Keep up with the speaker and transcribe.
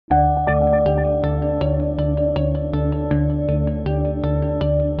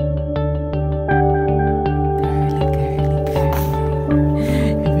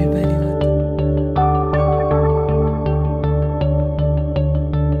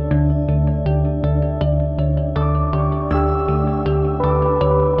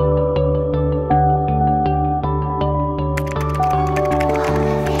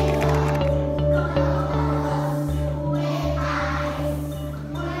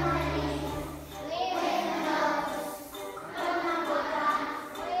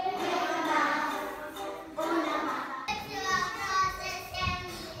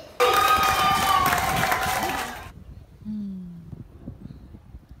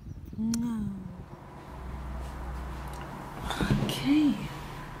Okay.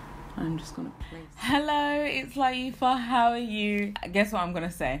 I'm just gonna place. Hello, it's Layefa. How are you? Guess what I'm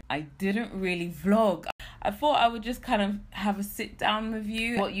gonna say? I didn't really vlog. I thought I would just kind of have a sit down with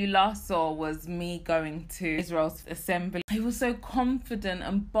you. What you last saw was me going to Israel's assembly. He was so confident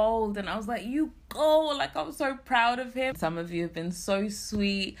and bold, and I was like, you go. Like, I was so proud of him. Some of you have been so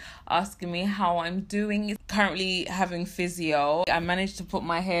sweet, asking me how I'm doing. Currently having physio. I managed to put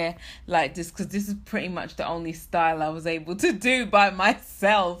my hair like this because this is pretty much the only style I was able to do by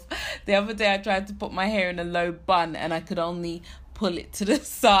myself. The other day I tried to put my hair in a low bun and I could only pull it to the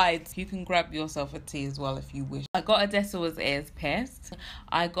sides. You can grab yourself a tea as well if you wish. I got Odessa's ears pierced.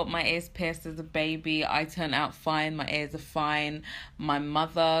 I got my ears pierced as a baby. I turned out fine. My ears are fine. My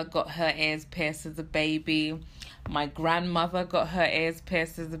mother got her ears pierced as a baby. My grandmother got her ears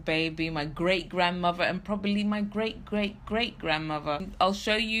pierced as a baby. My great-grandmother and probably my great-great-great-grandmother. I'll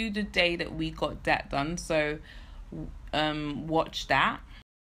show you the day that we got that done. So watch that.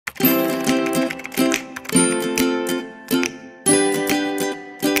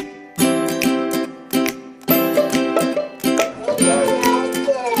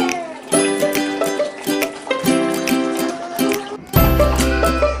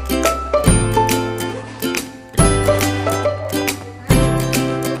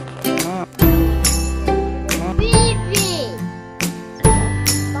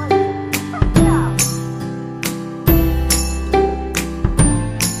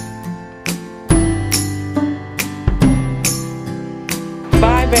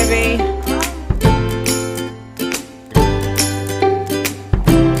 Baby.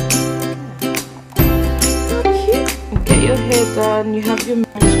 Get your hair done. You have your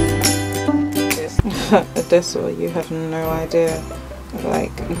Odessa, you have no idea.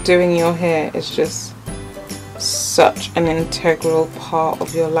 Like, doing your hair is just such an integral part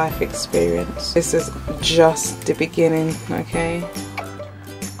of your life experience. This is just the beginning, okay?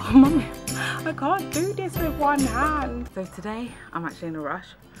 Oh, Mummy, I can't do this with one hand. So today, I'm actually in a rush.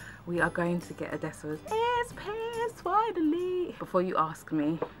 We are going to get Odessa's ears pierced, finally. Before you ask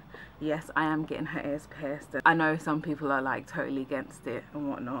me, yes, I am getting her ears pierced. I know some people are like totally against it and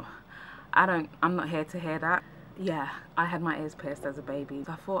whatnot. I'm not here to hear that. Yeah, I had my ears pierced as a baby.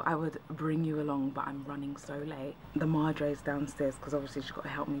 So I thought I would bring you along, but I'm running so late. The Madre's downstairs because obviously she's got to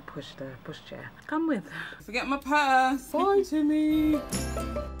help me push the pushchair. Come with. Forget my purse. Bye to me.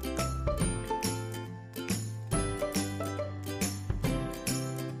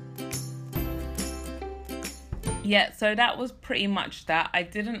 Yeah, so that was pretty much that. I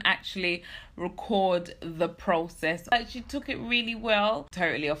didn't actually record the process. I actually took it really well.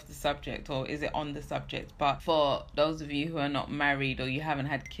 Totally off the subject, or is it on the subject? But for those of you who are not married or you haven't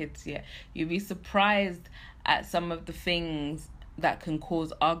had kids yet, you'd be surprised at some of the things that can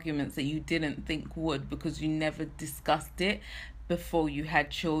cause arguments that you didn't think would, because you never discussed it before you had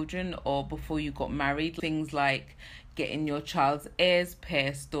children or before you got married. Things like getting your child's ears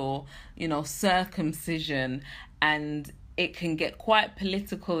pierced or, you know, circumcision. And it can get quite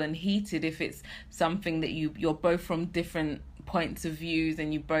political and heated if it's something that you're both from different points of views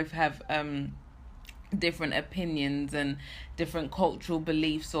and you both have different opinions and different cultural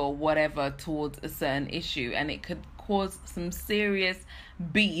beliefs or whatever towards a certain issue, and it could cause some serious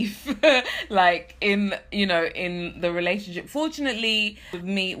beef like in the relationship. Fortunately with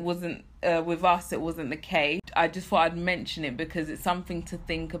me it wasn't, with us it wasn't the case. I just thought I'd mention it because it's something to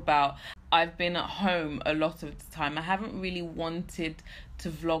think about. I've been at home a lot of the time. I haven't really wanted to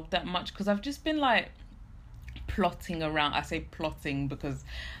vlog that much because I've just been like plotting around. I say plotting because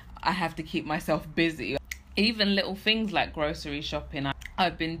I have to keep myself busy. Even little things like grocery shopping.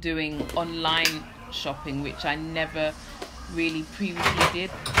 I've been doing online shopping, which I never really previously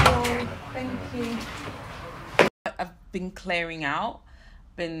did. Oh, thank you. I've been clearing out.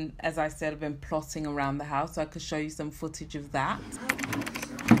 As I said, I've been plotting around the house, so I could show you some footage of that.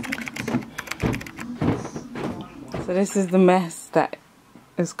 So this is the mess that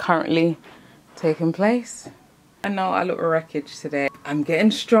is currently taking place. I know I look wreckage today. I'm getting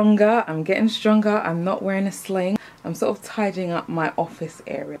stronger. I'm not wearing a sling. I'm sort of tidying up my office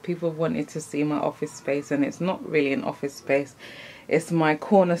area. People have wanted to see my office space, and it's not really an office space. It's my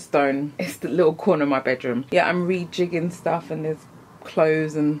cornerstone. It's the little corner of my bedroom. Yeah, I'm rejigging stuff and there's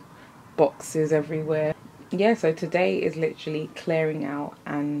clothes and boxes everywhere. Yeah, so today is literally clearing out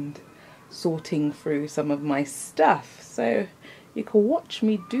and sorting through some of my stuff. So you can watch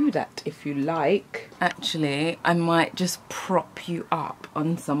me do that if you like. Actually, I might just prop you up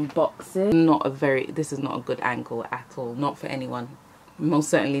on some boxes. This is not a good angle at all. Not for anyone most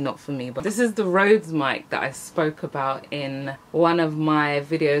certainly not for me. But this is the Rhodes mic that I spoke about in one of my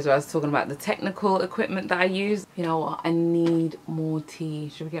videos where I was talking about the technical equipment that I use. You know what, I need more tea.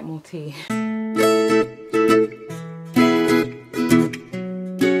 Should we get more tea?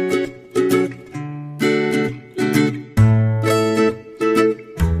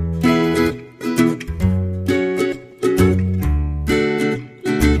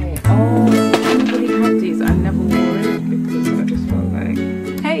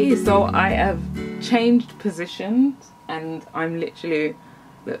 So I have changed positions and I'm literally,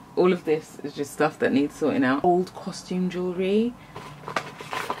 all of this is just stuff that needs sorting out. Old costume jewellery.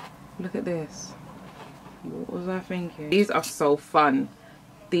 Look at this. What was I thinking? These are so fun.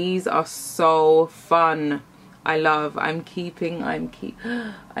 These are so fun. I'm keeping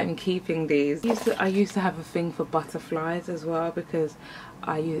these. I used to have a thing for butterflies as well because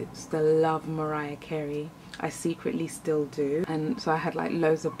I used to love Mariah Carey. I secretly still do, and so I had like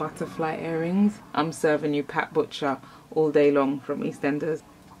loads of butterfly earrings. I'm serving you Pat Butcher all day long from EastEnders.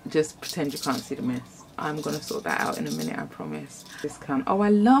 Just pretend you can't see the mess. I'm gonna sort that out in a minute, I promise. Discount. Oh, I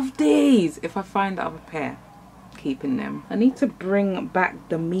love these. If I find the other pair, keeping them. I need to bring back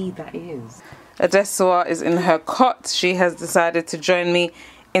the me that is. Adesua is in her cot. She has decided to join me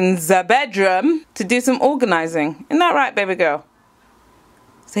in the bedroom to do some organizing. Isn't that right, baby girl?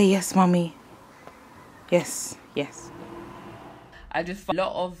 Say yes, mommy. Yes, yes. I just find a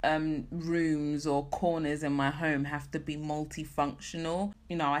lot of rooms or corners in my home have to be multifunctional.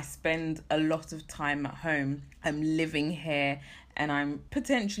 You know, I spend a lot of time at home. I'm living here and I'm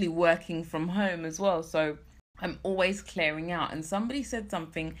potentially working from home as well. So I'm always clearing out. And somebody said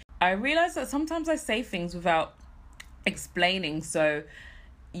something. I realized that sometimes I say things without explaining. So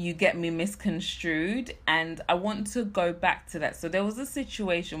you get me misconstrued, and I want to go back to that. So there was a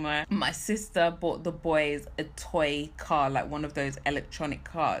situation where my sister bought the boys a toy car, like one of those electronic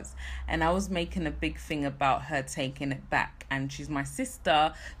cars, and I was making a big thing about her taking it back, and she's my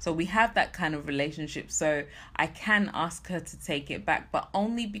sister, so we have that kind of relationship, so I can ask her to take it back, but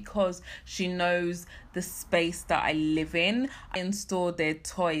only because she knows the space that I live in. I install their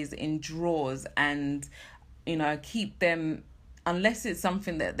toys in drawers and, you know, keep them, unless it's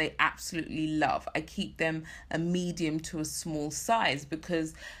something that they absolutely love, I keep them a medium to a small size,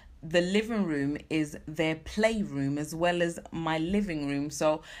 because the living room is their playroom as well as my living room.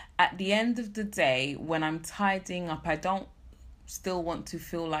 So at the end of the day, when I'm tidying up, I don't still want to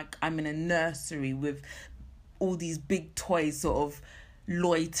feel like I'm in a nursery with all these big toys sort of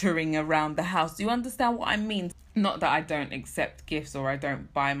loitering around the house. Do you understand what I mean? Not that I don't accept gifts or I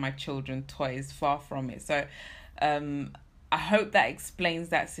don't buy my children toys, far from it. So I hope that explains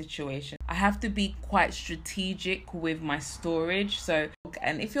that situation. I have to be quite strategic with my storage. So,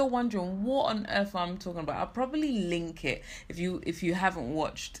 and if you're wondering what on earth I'm talking about, I'll probably link it. If you haven't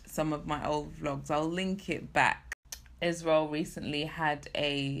watched some of my old vlogs, I'll link it back. Israel recently had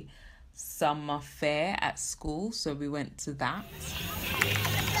a summer fair at school, so we went to that.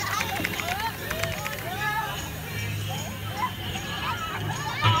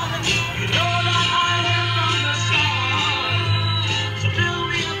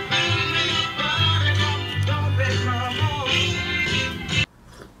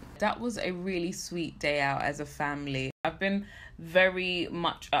 That was a really sweet day out as a family. I've been very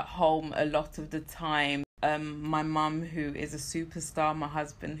much at home a lot of the time. My mum, who is a superstar, my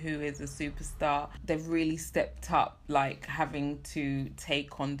husband, who is a superstar, they've really stepped up, like having to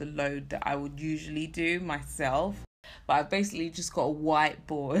take on the load that I would usually do myself. But I've basically just got a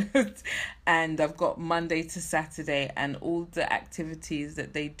whiteboard and I've got Monday to Saturday, and all the activities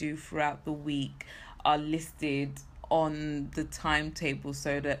that they do throughout the week are listed on the timetable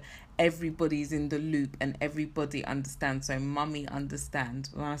so that everybody's in the loop and everybody understands. So mummy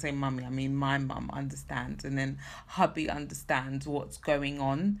understands. When I say mummy, I mean my mum understands, and then hubby understands what's going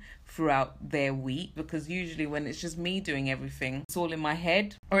on throughout their week, because usually when it's just me doing everything, it's all in my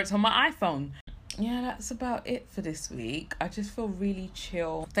head or it's on my iPhone. Yeah, that's about it for this week. I just feel really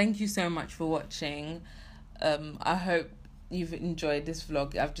chill. Thank you so much for watching. I hope you've enjoyed this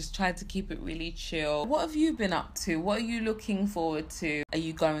vlog. I've just tried to keep it really chill. What have you been up to? What are you looking forward to? Are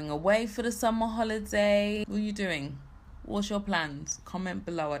you going away for the summer holiday? What are you doing? What's your plans? Comment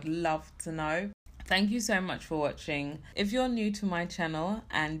below. I'd love to know. Thank you so much for watching. If you're new to my channel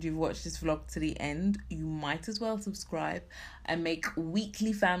and you've watched this vlog to the end, you might as well subscribe. I make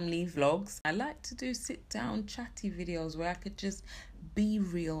weekly family vlogs. I like to do sit down chatty videos where I could just be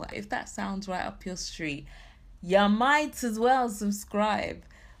real. If that sounds right up your street, you might as well subscribe.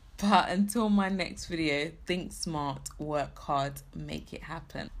 But until my next video, think smart, work hard, make it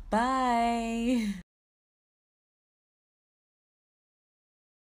happen. Bye.